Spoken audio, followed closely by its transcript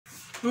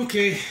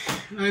Okay,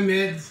 I'm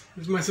Ed. This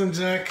is my son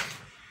Zach.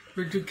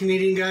 We're two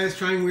Canadian guys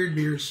trying weird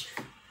beers.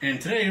 And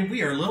today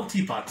we are little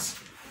teapots.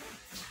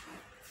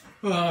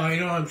 Well, I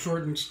know I'm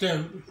short and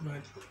stout,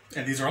 but...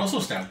 And these are also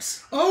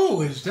stouts.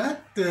 Oh, is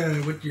that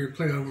what your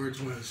play on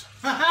words was?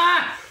 Ha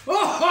ha!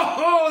 Oh,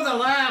 ho, ho, the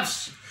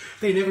laughs!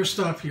 They never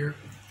stop here.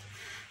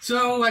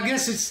 So, I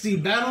guess it's the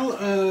Battle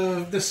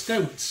of the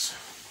Stouts.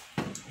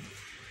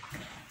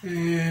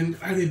 And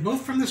are they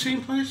both from the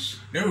same place?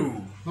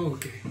 No. Oh,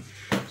 okay.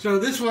 So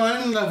this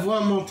one, La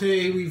Voie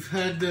Maltee, we've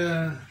had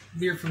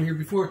beer from here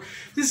before.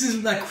 This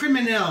is La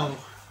Criminelle,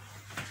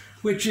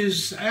 which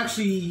is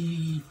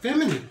actually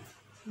feminine.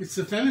 It's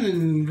the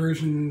feminine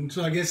version,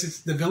 so I guess it's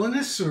the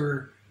villainous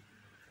or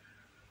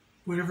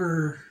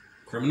whatever.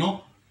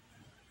 Criminal?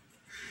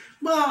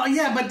 Well,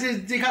 yeah, but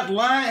they got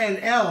La and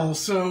L,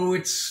 so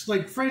it's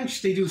like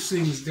French, they do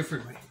things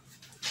differently.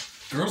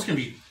 Girls can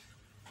be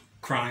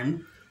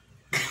crime.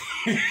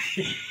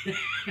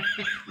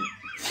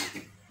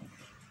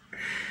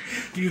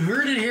 You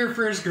heard it here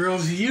first,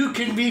 girls. You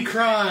can be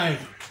crime.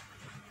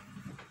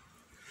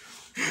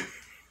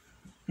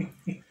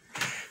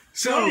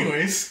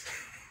 Anyways.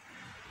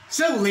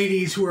 So,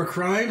 ladies who are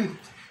crime,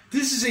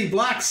 this is a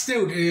black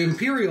stout, an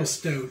imperial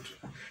stout.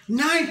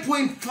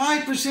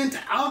 9.5%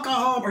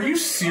 alcohol. Are you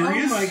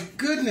serious? Oh my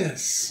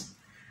goodness.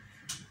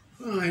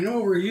 Oh, I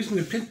know we're using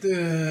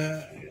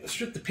to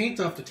strip the paint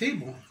off the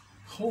table.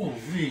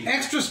 Holy.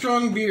 Extra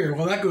strong beer.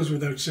 Well, that goes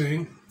without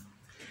saying.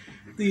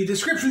 The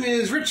description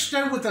is rich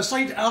stout with a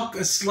slight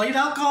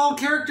alcohol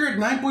character at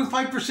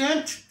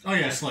 9.5%. Oh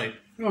yeah, slight.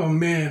 Oh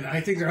man, I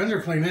think they're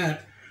underplaying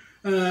that.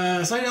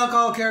 Slight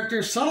alcohol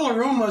character, subtle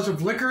aromas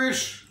of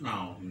licorice.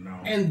 Oh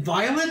no. And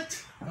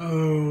violet.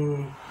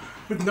 Oh,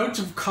 with notes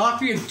of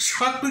coffee and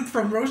chocolate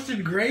from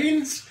roasted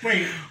grains.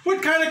 Wait,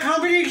 what kind of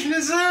combination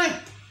is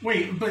that?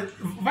 wait, but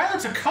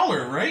violet's a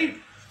color, right?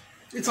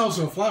 It's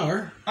also a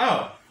flower.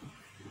 Oh.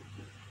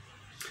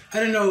 I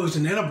didn't know it was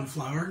an edible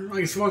flower.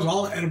 I suppose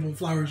all edible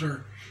flowers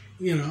are,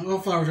 all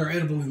flowers are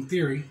edible in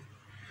theory.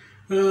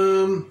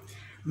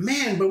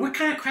 Man, but what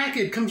kind of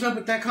crackhead comes up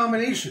with that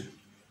combination?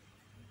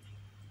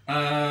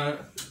 The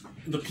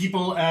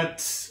people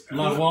at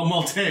La Voie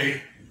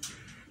Maltee.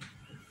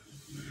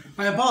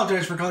 I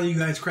apologize for calling you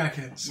guys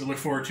crackheads. We look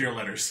forward to your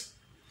letters.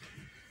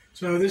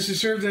 So this is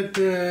served at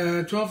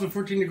 12 to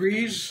 14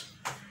 degrees,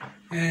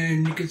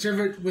 and you can serve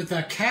it with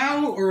a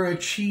cow or a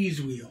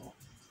cheese wheel.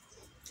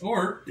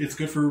 Or it's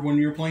good for when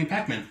you're playing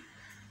Pac-Man.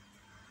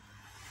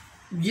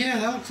 Yeah,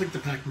 that looks like the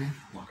Pac-Man.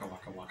 Waka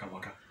waka waka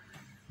waka.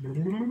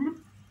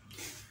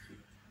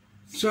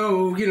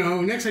 So,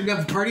 next time you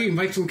have a party,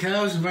 invite some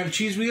cows, invite a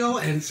cheese wheel,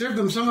 and serve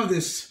them some of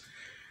this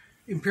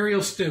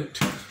imperial stout.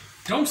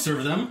 Don't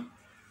serve them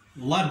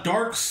La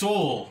Dark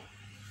Soul,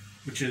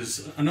 which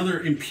is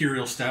another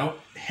imperial stout,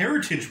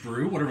 heritage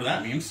brew, whatever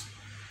that means,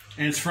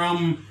 and it's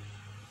from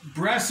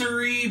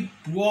Brasserie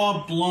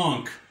Bois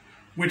Blanc,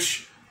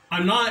 which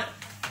I'm not.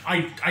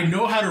 I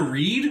know how to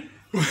read,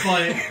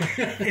 but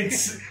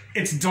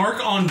it's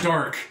dark on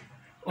dark.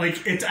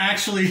 Like it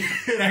actually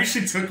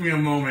took me a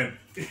moment.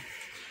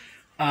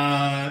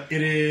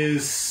 It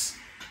is,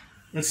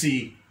 let's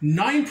see,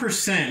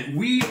 9%.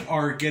 We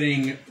are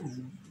going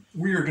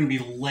to be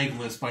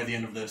legless by the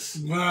end of this.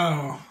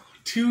 Wow.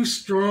 2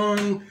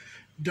 strong,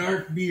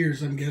 dark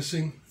beers, I'm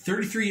guessing.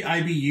 33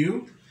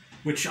 IBU,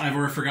 which I've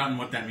already forgotten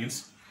what that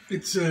means.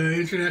 It's an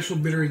International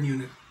Bittering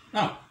Unit.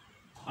 Oh,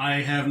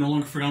 I have no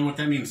longer forgotten what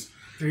that means.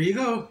 There you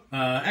go.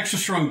 Extra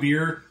strong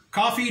beer,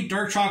 coffee,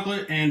 dark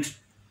chocolate, and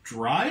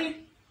dry?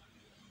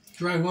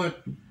 Dry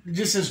what? It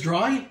just says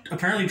dry?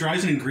 Apparently dry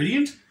is an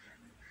ingredient.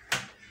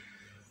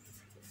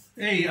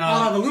 Hey,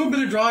 I'll have a little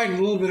bit of dry and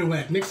a little bit of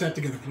wet. Mix that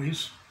together,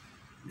 please.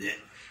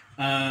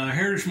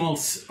 Heritage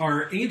malts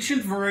are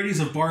ancient varieties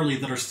of barley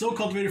that are still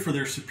cultivated for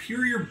their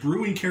superior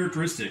brewing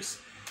characteristics.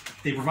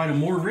 They provide a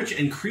more rich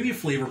and creamy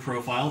flavor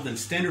profile than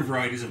standard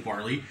varieties of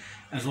barley,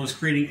 as well as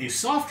creating a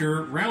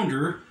softer,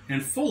 rounder,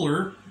 and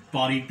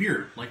fuller-bodied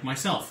beer, like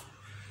myself.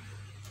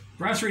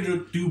 Brasserie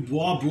du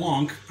Bois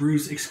Blanc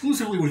brews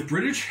exclusively with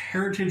British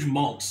heritage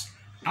malts.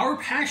 Our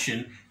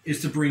passion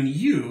is to bring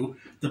you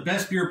the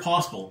best beer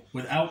possible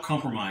without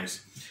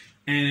compromise.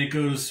 And it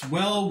goes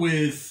well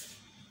with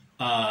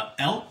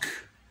elk,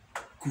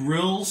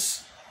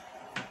 grills,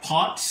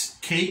 pots,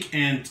 cake,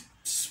 and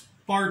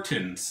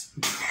Spartans.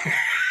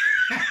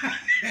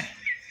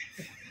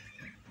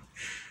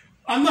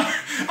 I'm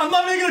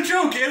not making a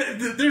joke.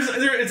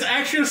 It's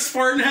actually a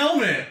Spartan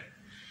helmet.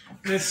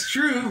 That's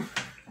true.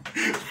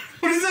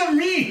 What does that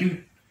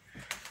mean?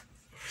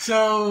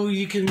 So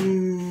you can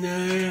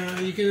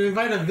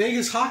invite a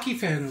Vegas hockey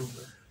fan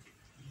over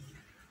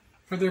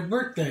for their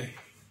birthday.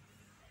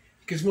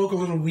 You can smoke a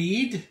little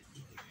weed,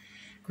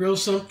 grill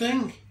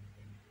something,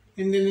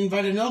 and then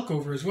invite an elk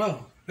over as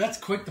well. That's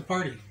quite the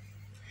party.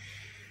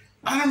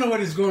 I don't know what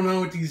is going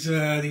on with these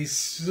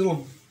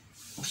little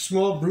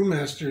small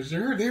brewmasters.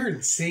 They're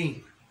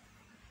insane.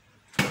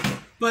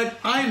 But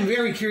I'm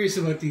very curious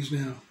about these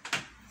now.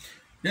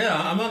 Yeah,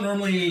 I'm not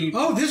normally...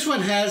 Oh, this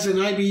one has an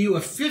IBU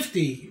of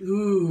 50.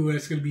 Ooh,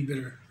 that's going to be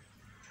bitter.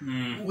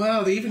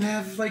 Wow, they even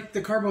have like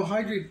the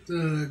carbohydrate,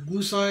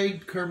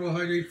 glucide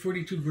carbohydrate,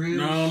 42 grams.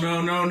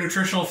 No,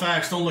 nutritional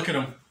facts. Don't look at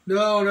them.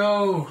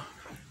 No.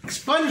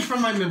 Expunged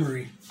from my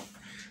memory.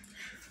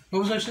 What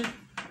was I saying?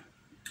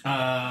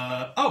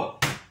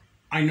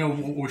 I know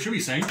what we should be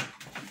saying.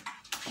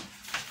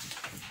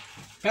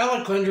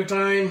 Palate cleanser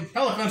time.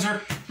 Palate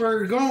cleanser.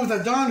 We're going with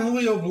a Don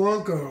Julio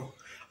Blanco.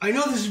 I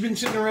know this has been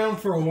sitting around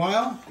for a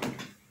while,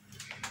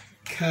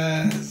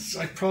 because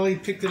I probably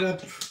picked it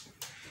up,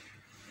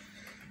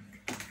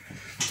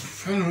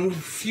 I don't know, a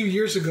few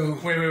years ago.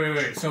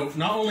 Wait. So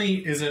not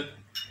only is it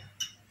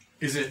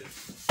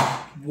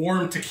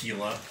warm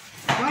tequila,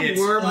 it's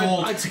warm.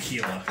 old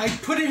tequila. I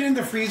put it in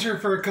the freezer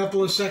for a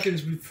couple of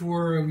seconds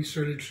before we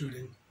started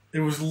shooting. It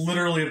was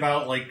literally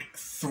about like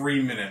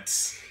 3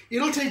 minutes.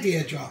 It'll take the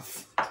edge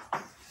off.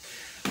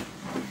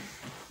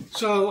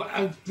 So,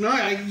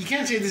 you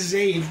can't say this is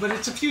aged, but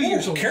it's a few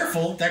years old.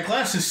 Careful, that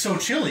glass is so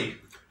chilly.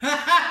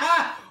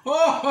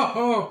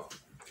 Oh.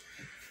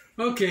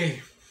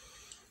 Okay.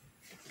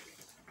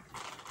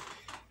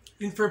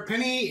 In for a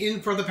penny,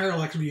 in for the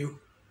parallax view.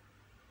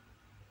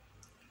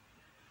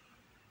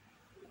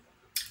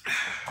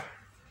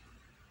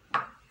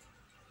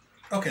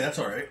 Okay, that's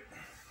all right.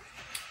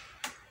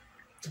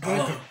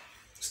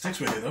 Sticks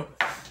with you, though.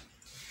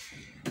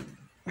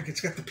 Like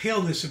it's got the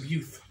paleness of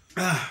youth.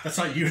 That's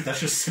not youth.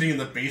 That's just sitting in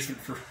the basement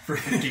for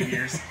 15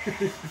 years.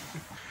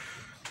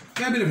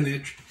 Got a bit of an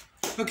itch.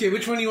 Okay,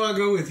 which one do you want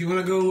to go with? You want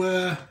to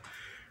go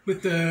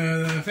with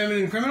the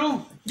feminine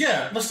criminal?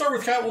 Yeah, let's start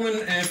with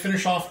Catwoman and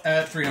finish off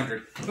at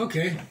 300.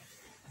 Okay.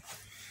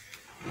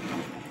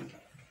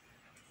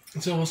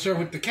 So we'll start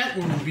with the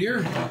Catwoman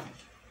beer.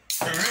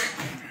 All right.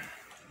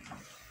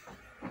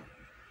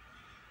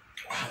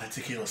 Wow, that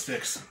tequila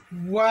sticks.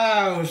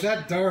 Wow, is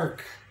that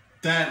dark?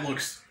 That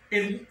looks...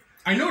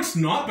 I know it's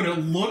not, but it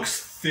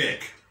looks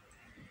thick.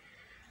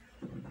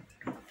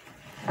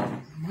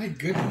 My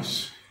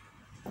goodness.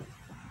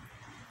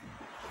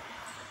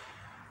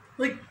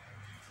 Like,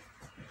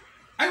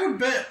 I would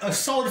bet a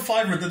solid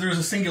 $5 that there's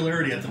a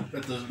singularity at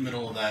the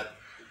middle of that.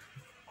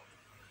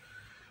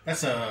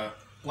 That's a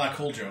black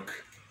hole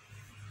joke.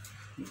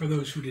 For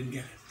those who didn't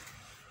get it.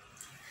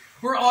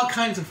 We're all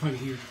kinds of fun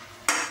here.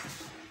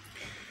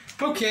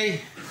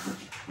 Okay.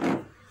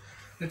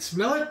 Let's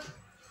smell it.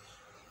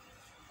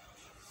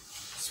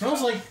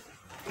 Smells like...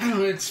 I don't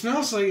know, it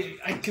smells like...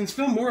 I can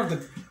smell more of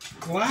the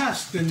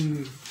glass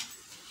than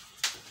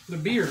the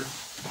beer.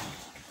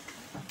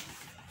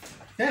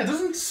 Yeah, it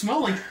doesn't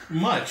smell like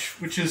much,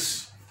 which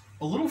is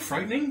a little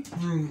frightening.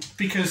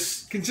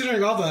 Because...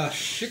 Considering all the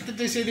shit that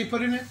they say they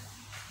put in it.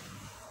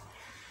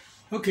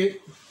 Okay,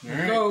 all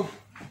right. Go.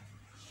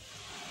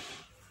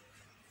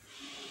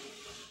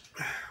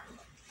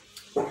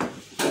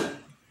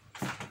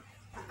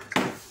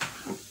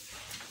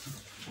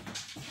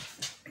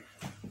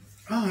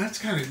 Oh, that's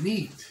kind of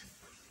neat.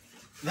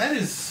 That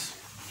is...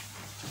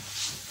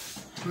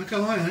 Not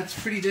gonna lie, that's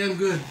pretty damn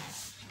good.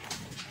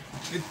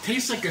 It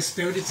tastes like a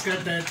stout. It's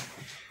got that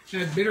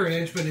bitter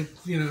edge, but it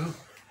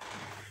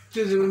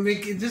doesn't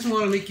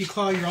want to make you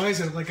claw your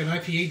eyes out like an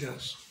IPA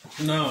does.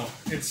 No,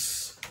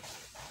 it's...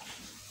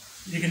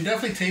 You can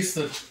definitely taste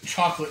the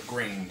chocolate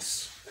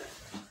grains.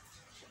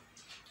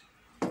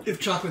 If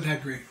chocolate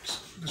had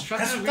grains. Does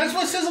chocolate have That's grains?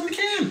 what it says on the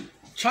can.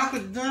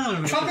 Chocolate,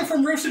 no. Chocolate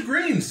from roasted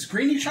grains.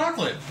 Grainy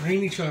chocolate.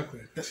 Grainy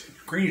chocolate.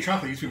 Grainy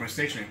chocolate used to be my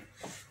stage name.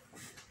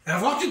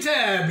 Now watch your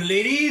tab,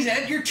 ladies,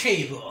 at your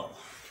table.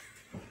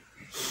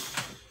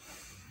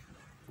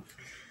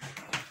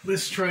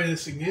 Let's try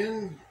this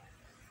again.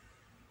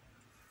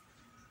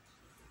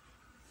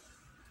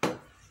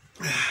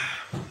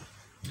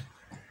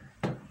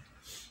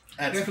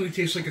 Definitely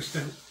tastes like a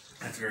stout.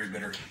 That's very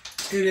bitter.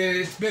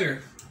 It's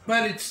bitter,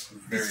 but it's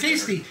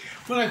tasty. Bitter.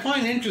 What I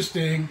find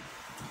interesting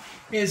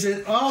is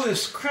that all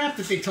this crap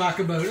that they talk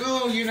about,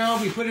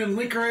 we put in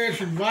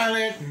licorice and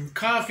violet and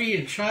coffee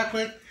and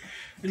chocolate,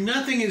 and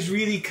nothing is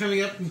really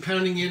coming up and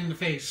pounding you in the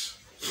face.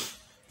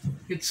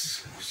 It's,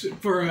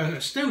 for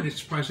a stout,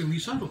 it's surprisingly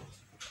subtle.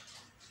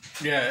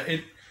 Yeah,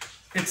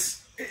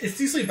 it's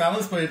decently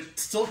balanced, but it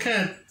still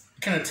kind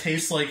of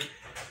tastes like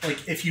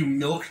if you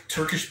milk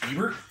Turkish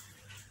beaver.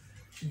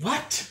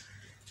 What?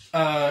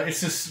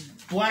 It's this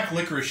black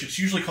licorice. It's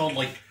usually called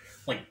like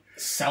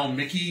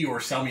salmiakki or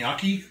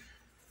salmiakki.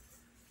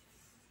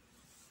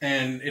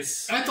 And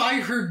it's... I thought I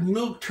heard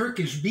milk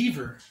Turkish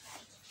beaver.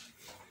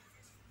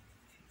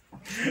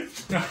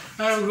 No.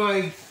 I'm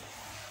going,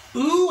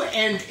 ooh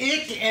and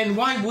ick, and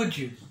why would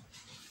you?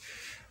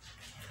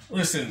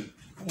 Listen,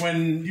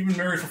 when you've been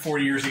married for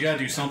 40 years, you gotta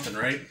do something,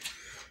 right?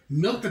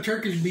 Milk the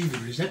Turkish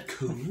beaver, is that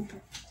cool?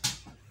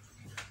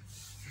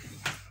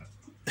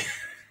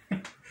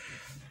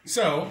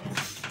 So...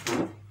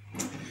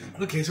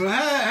 Okay, so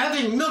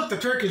having milked the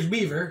Turkish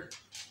beaver...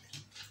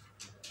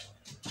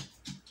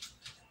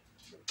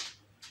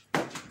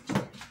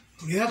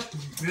 Yep,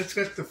 that's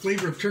got the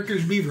flavor of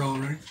Turkish beaver, all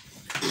right.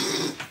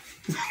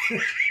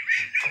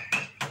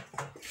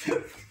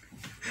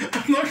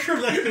 I'm not sure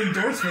if that's an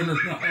endorsement or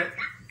not.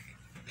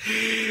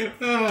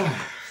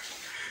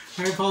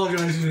 I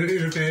apologize in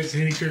advance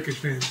to any Turkish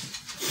fans.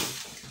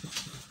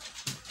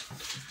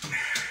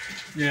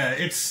 Yeah,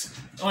 it's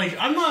like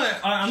I'm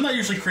not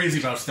usually crazy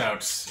about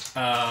stouts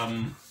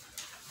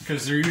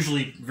because they're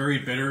usually very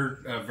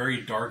bitter,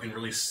 very dark, and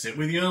really sit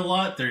with you a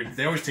lot.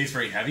 They always taste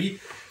very heavy,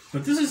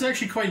 but this is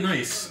actually quite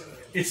nice.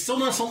 It's still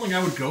not something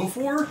I would go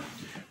for,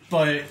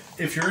 but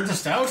if you're into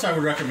stouts, I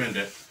would recommend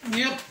it.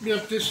 Yep.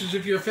 This is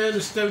if you're a fan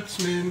of stouts,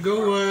 man.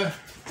 Go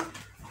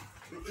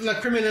La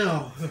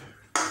Criminelle.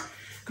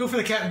 Go for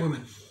the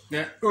Catwoman.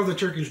 Yeah. Or the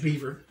Turkish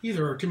Beaver.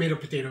 Either or. Tomato,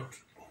 potato.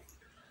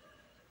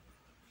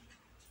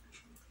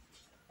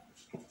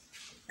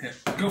 Yeah.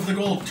 Go for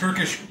the gold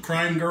Turkish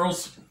crime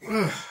girls.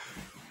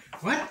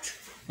 What?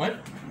 What?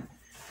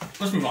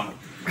 Let's move on.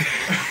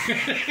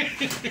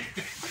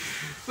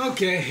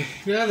 Okay.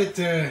 Now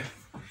that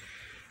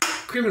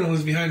Criminal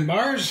is behind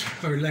bars,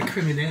 or La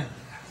Criminelle.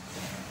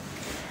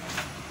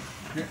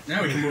 Yeah,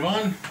 now we can move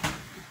on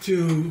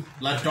to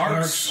La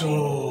Dark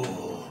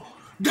Soul.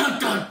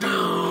 Dun dun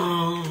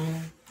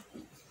dun!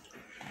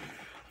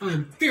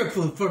 I'm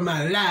fearful for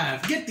my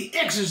life. Get the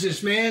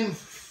Exorcist, man!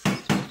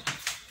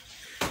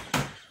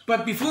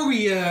 But before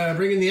we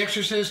bring in the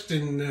Exorcist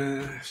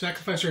and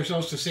sacrifice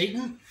ourselves to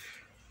Satan,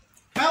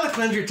 palate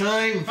cleanser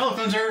time. Palate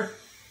cleanser.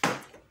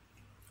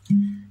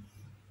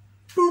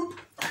 Boop.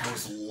 I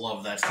always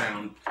love that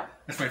sound.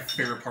 That's my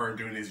favorite part of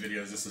doing these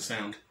videos, is the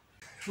sound.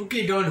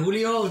 Okay, Don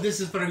Julio, this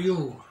is for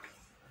you.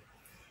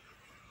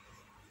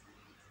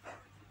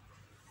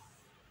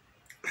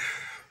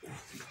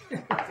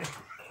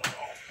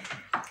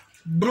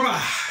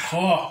 Bruh.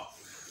 Oh.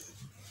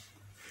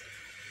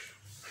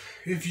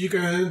 If you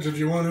can, if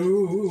you want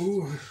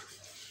to.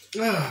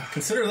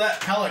 Consider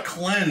that palate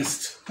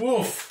cleansed.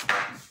 Woof.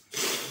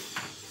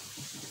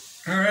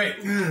 All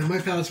right. My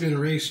palate's been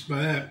erased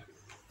by that.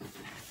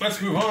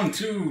 Let's move on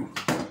to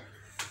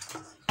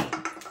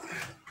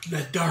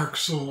La Dark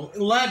Soul.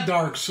 La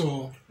Dark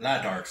Soul.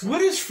 La Dark Soul.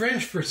 What is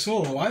French for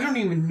soul? I don't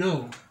even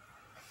know.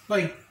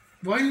 Like,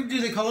 why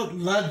do they call it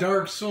La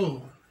Dark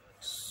Soul?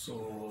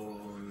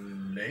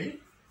 Soleil?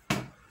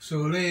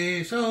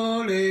 Soleil.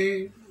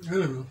 I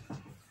don't know.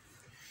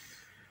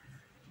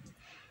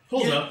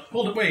 Hold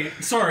up, wait,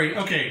 sorry,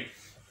 okay.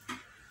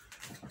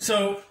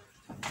 So,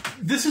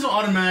 this is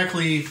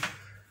automatically...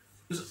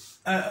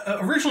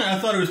 originally, I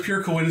thought it was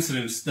pure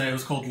coincidence that it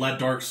was called La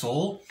Dark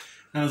Soul.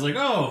 And I was like,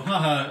 oh,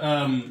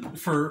 haha,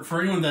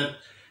 for anyone that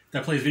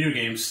plays video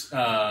games,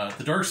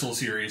 the Dark Soul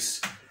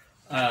series,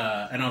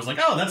 and I was like,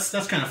 oh,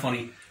 that's kind of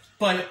funny.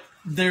 But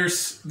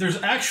there's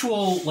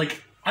actual,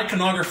 like,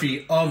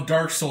 iconography of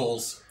Dark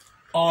Souls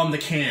on the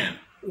can.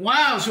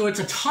 Wow, so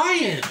it's a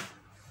tie-in.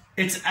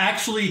 It's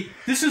actually,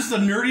 this is the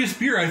nerdiest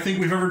beer I think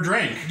we've ever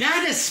drank.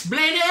 That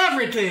explains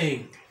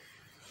everything.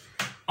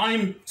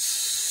 I'm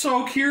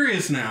so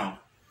curious now.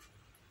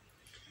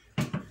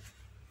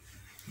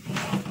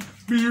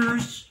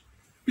 Beers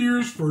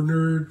for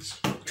nerds.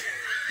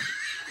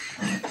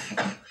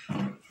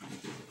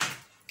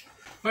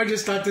 I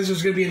just thought this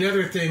was going to be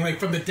another thing, like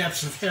from the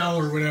depths of hell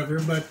or whatever,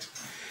 but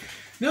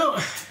no.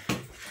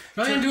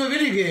 I'm into a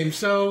video game,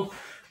 so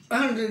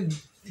are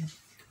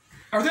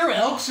there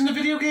elks in the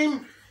video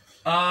game?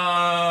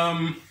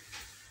 I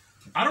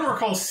don't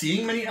recall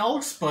seeing many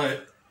elks,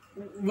 but...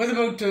 What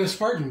about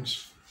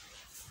Spartans?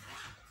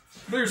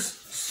 There's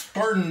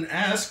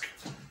Spartan-esque.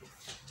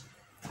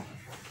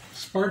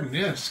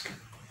 Spartan-esque?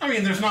 I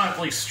mean, there's not,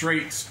 like,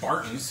 straight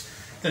Spartans.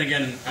 Then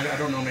again, I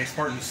don't know many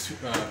Spartans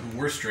who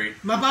were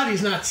straight. My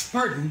body's not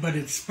Spartan, but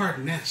it's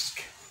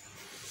Spartan-esque.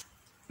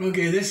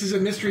 Okay, this is a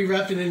mystery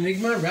wrapped in an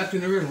enigma, wrapped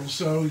in a riddle,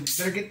 so you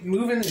better get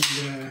moving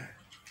and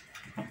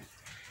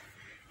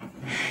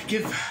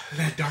give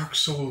that Dark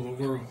Soul a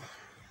whirl.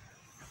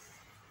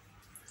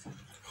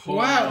 Oh.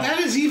 Wow, that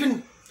is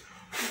even...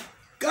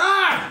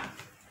 God!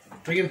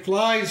 Friggin'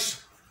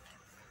 flies.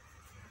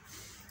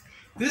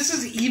 This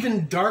is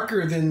even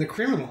darker than the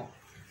Criminal,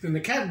 than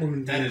the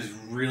Catwoman. That is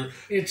really...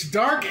 It's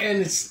dark and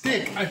it's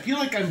thick. I feel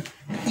like I'm...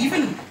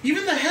 Even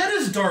the head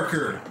is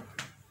darker.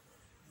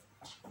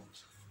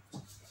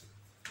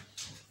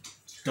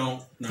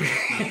 No.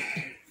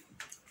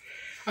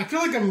 I feel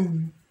like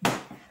I'm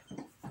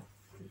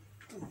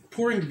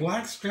pouring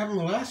black scrap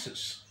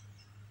molasses.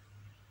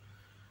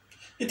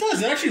 It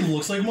does. It actually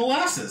looks like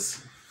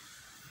molasses.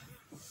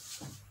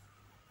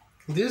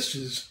 This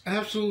is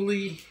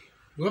absolutely...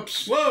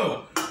 Whoops.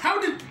 Whoa!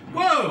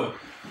 Whoa!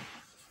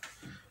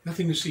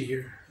 Nothing to see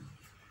here.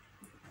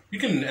 You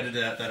can edit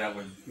that out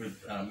with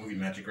movie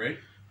magic, right?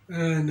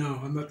 No,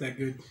 I'm not that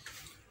good.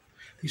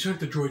 These aren't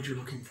the droids you're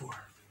looking for.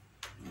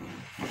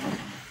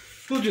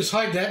 We'll just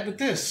hide that with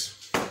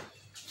this.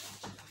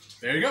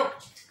 There you go.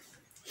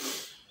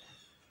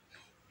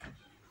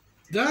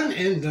 Done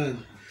and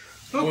done.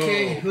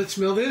 Okay, Whoa. Let's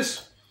smell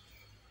this.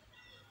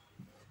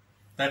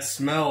 That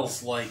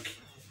smells like...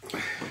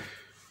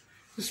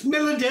 The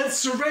smell of death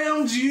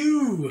surrounds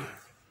you.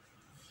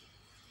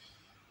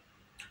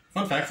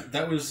 Fun fact,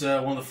 that was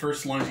one of the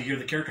first lines you hear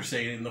the character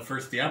say in the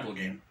first Diablo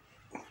game.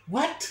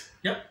 What?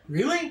 Yep.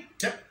 Really?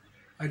 Yep.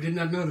 I did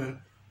not know that.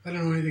 I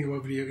don't know anything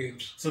about video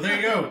games. So there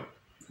you go.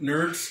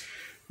 Nerds.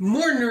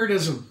 More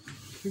nerdism.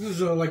 This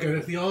is like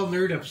the all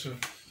nerd episode.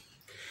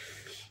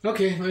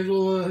 Okay, might as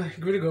well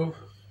give it a go.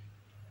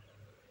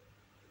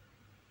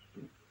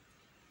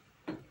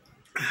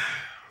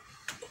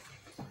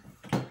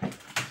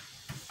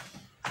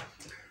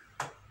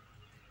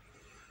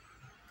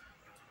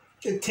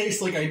 It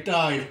tastes like I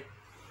died.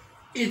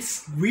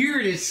 It's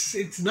weird.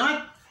 It's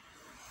not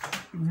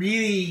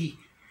really.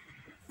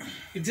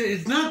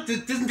 It's not.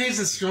 It doesn't taste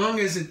as strong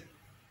as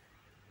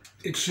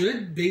it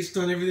should, based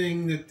on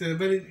everything that.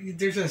 But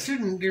there's a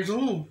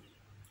little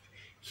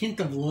hint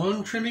of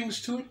lawn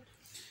trimmings to it.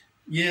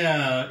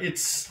 Yeah,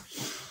 it's.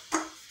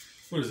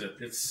 What is it?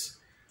 It's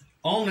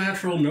all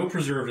natural, no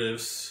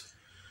preservatives,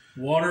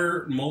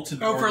 water,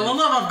 malted. Oh, for the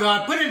love of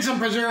God, put in some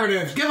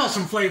preservatives. Give us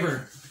some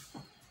flavor.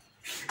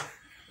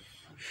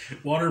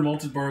 Water,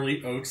 malted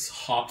barley, oats,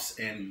 hops,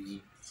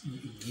 and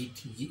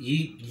yeast.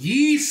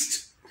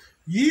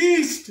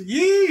 Yeast.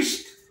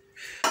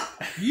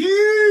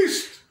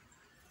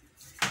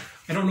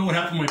 I don't know what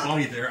happened to my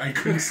body there. I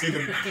couldn't say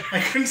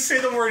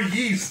the word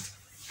yeast.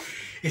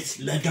 It's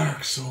the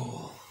dark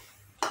soul.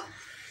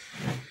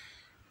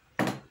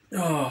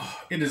 Oh,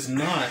 it is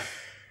not.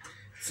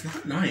 It's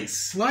not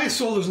nice. My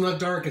soul is not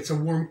dark. It's a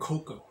warm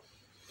cocoa.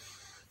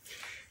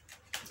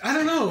 I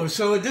don't know.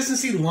 So it doesn't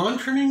see lawn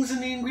trimmings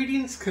in the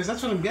ingredients? Because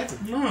that's what I'm getting.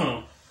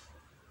 No.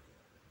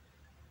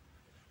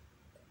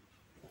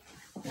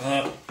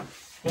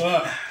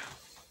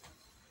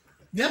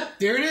 Yep,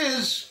 there it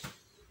is.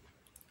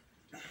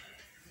 The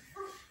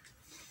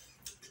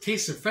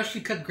taste of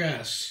freshly cut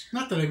grass.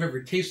 Not that I've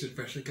ever tasted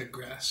freshly cut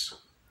grass.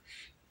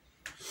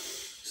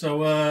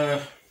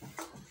 So,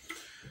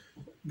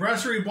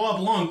 Brasserie Bois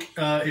Blanc,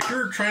 if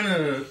you're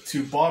trying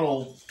to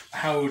bottle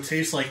how it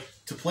tastes like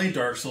to play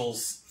Dark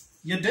Souls,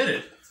 you did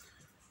it.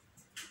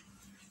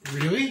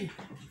 Really?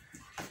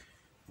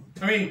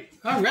 I mean...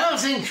 A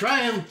rousing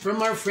triumph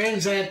from our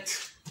friends at...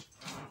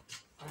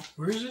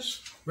 Where is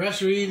this?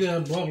 Brasserie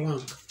Bois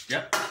Blanc.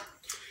 Yep.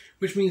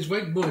 Which means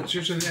white bullets.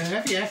 There's a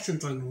heavy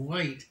accent on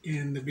white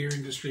in the beer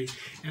industry,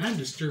 and I'm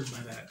disturbed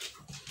by that.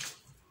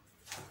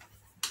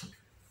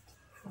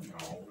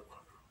 No.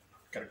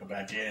 Gotta go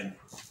back in.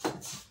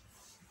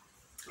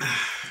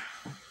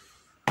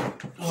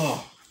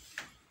 Oh.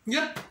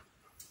 Yep.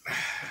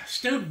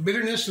 Stout,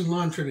 bitterness, and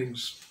lawn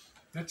trimmings.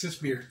 That's this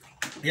beer.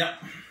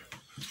 Yep.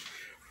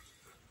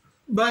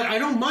 But I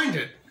don't mind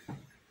it.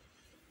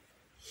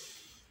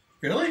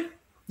 Really?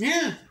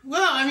 Yeah.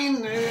 Well, I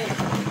mean...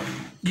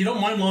 you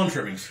don't mind lawn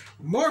trimmings?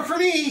 More for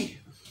me!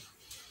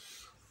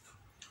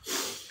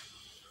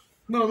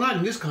 Well, not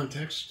in this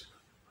context.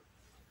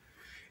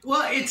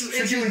 Well,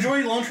 Should you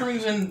enjoy lawn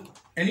trimmings in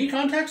any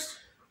context?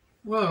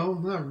 Well,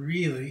 not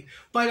really.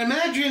 But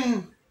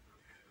imagine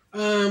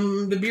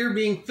the beer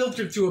being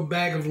filtered through a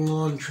bag of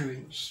lawn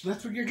trimmings.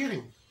 That's what you're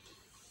getting.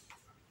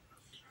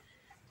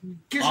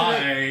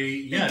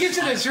 It gives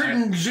it a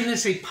certain je ne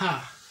sais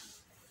pas.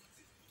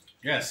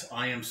 Yes,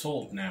 I am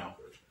sold now.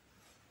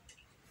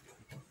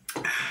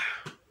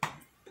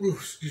 Ooh,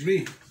 excuse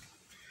me.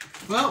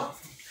 Well...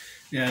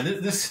 Yeah,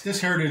 this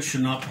heritage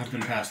should not have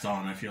been passed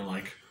on, I feel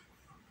like.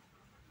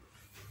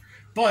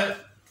 But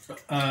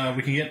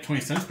we can get 20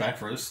 cents back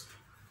for this.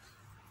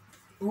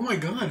 Oh my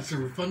god, it's a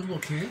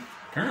refundable can?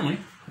 Apparently.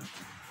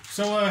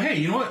 So, hey,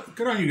 you know what?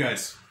 Good on you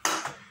guys.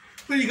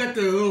 Well, you got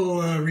the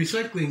little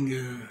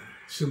recycling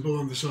symbol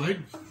on the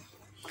side.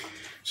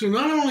 So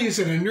not only is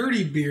it a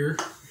nerdy beer,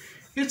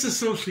 it's a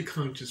socially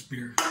conscious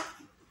beer.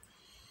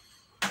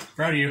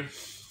 Proud of you.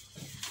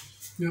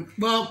 Yep.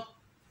 Well,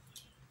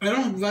 I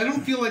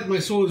don't feel like my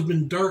soul has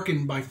been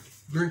darkened by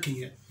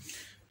drinking it.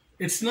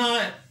 It's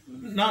not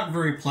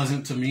very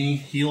pleasant to me.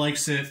 He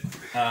likes it.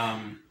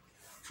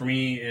 For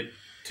me, it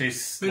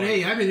tastes. But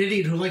hey, I'm an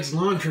idiot who likes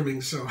lawn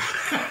trimming, so.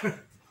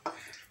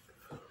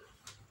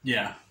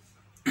 Yeah.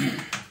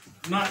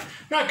 Not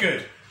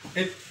good.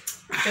 It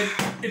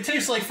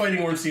tastes like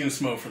fighting Ornstein and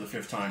Smoke for the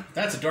 5th time.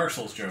 That's a Dark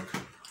Souls joke.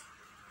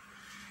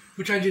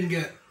 Which I didn't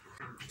get.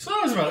 So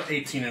that was about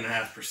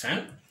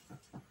 18.5%.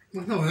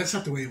 Well, no, that's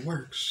not the way it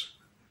works.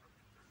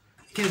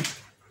 You can't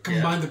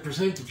combine the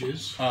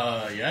percentages.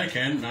 Yeah, I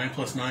can. 9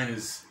 plus 9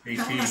 is 18.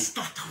 No, that's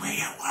not the way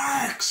it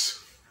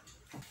works.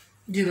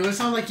 You know, it's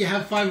not like you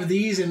have 5 of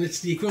these and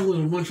it's the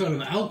equivalent of 1 shot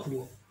of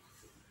alcohol.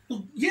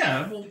 Well,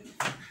 yeah,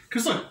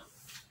 because look,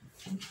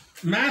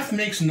 math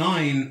makes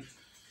 9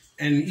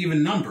 an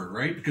even number,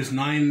 right? Because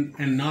 9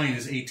 and 9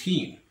 is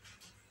 18.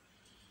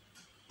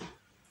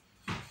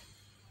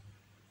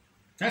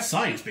 That's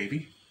science,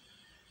 baby.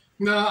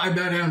 No, I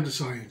bow down to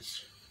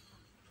science.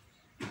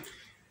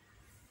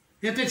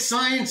 If it's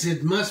science,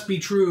 it must be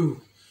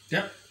true.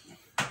 Yep.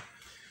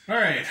 All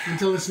right.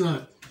 Until it's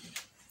not.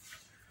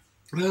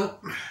 Well,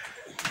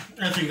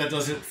 I think that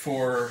does it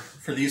for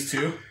these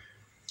two.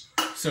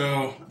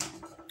 So,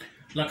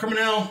 La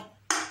Criminelle,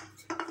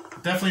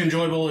 definitely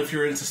enjoyable if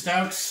you're into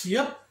stouts.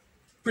 Yep.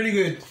 Pretty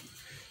good.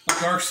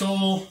 Dark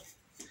Soul,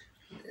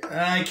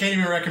 I can't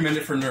even recommend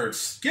it for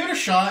nerds. Give it a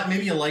shot.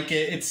 Maybe you like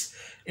it.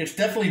 It's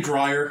definitely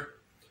drier.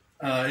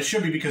 It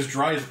should be because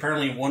dry is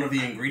apparently one of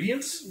the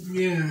ingredients.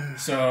 Yeah.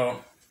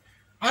 So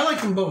I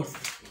like them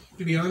both,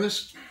 to be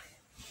honest.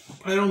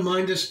 I don't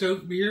mind a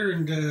stout beer,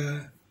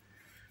 and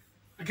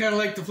I kind of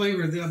like the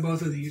flavor of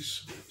both of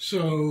these.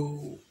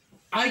 So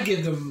I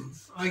give them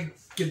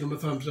a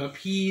thumbs up.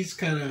 He's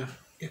kind of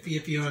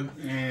iffy on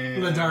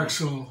the dark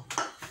soul.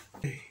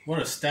 What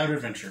a stout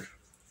adventure.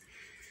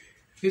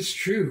 It's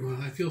true.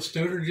 I feel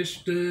stouter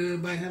just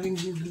by having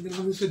been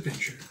on this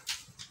adventure.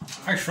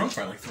 I shrunk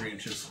by like 3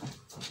 inches.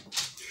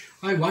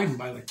 I widened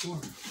by like 4.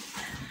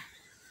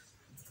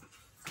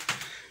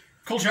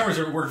 Cold showers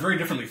work very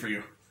differently for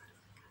you.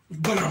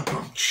 But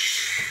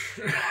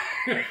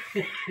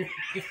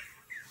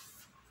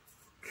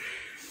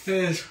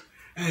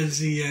as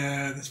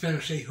the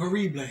Spanish say,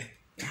 horrible.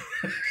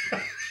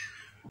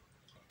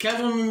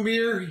 Kevin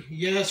beer,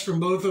 yes, from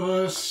both of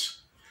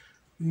us.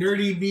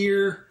 Nerdy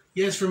beer,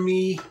 yes, from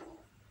me.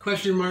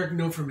 Question mark,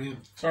 no from him.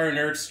 Sorry,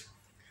 nerds.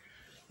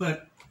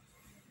 But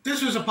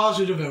this was a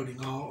positive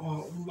outing,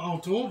 all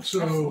told.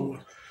 So,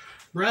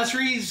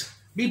 brasseries,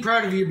 be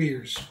proud of your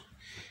beers.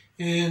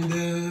 And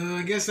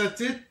I guess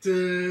that's it.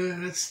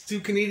 That's 2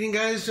 Canadian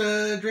guys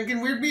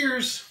drinking weird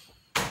beers.